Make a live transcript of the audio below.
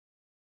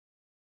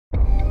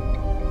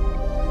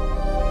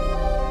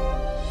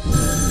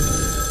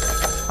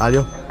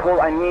Aljo?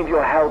 Paul, I need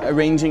your help.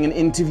 Arranging an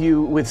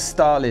interview with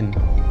Stalin.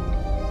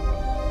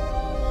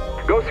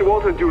 Go see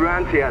Walter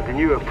Duranty at the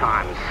New York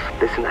Times.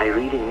 Listen, I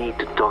really need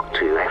to talk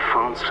to you. I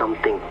found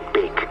something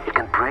big. It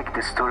can break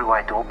the story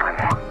wide open.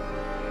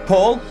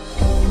 Paul?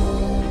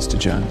 Mr.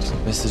 Jones.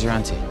 Mr.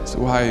 Duranty. So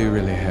why are you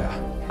really here?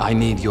 I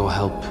need your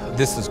help.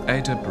 This is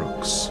Ada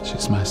Brooks.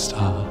 She's my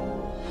star.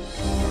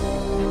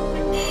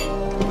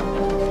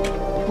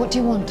 What do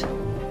you want?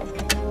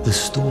 The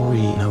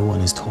story no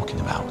one is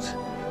talking about.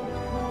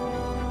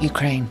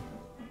 Ukraine.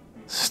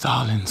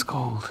 Stalin's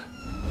gold.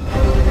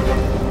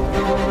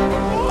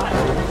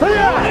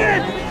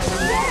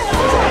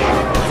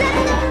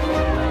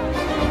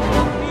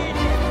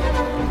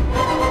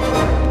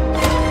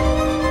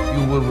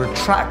 You will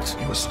retract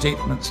your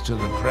statements to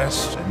the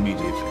press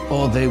immediately.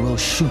 Or they will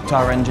shoot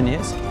our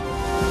engineers.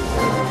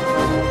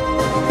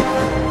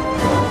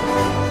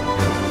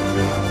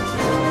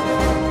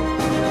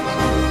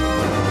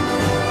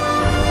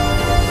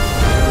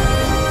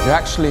 You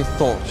actually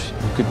thought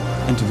you could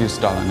interview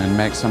Stalin and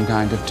make some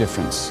kind of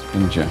difference,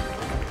 didn't you?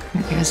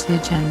 Here's the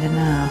agenda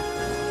now.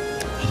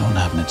 You don't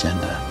have an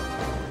agenda.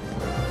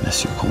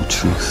 Unless you call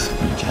truth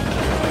an agenda.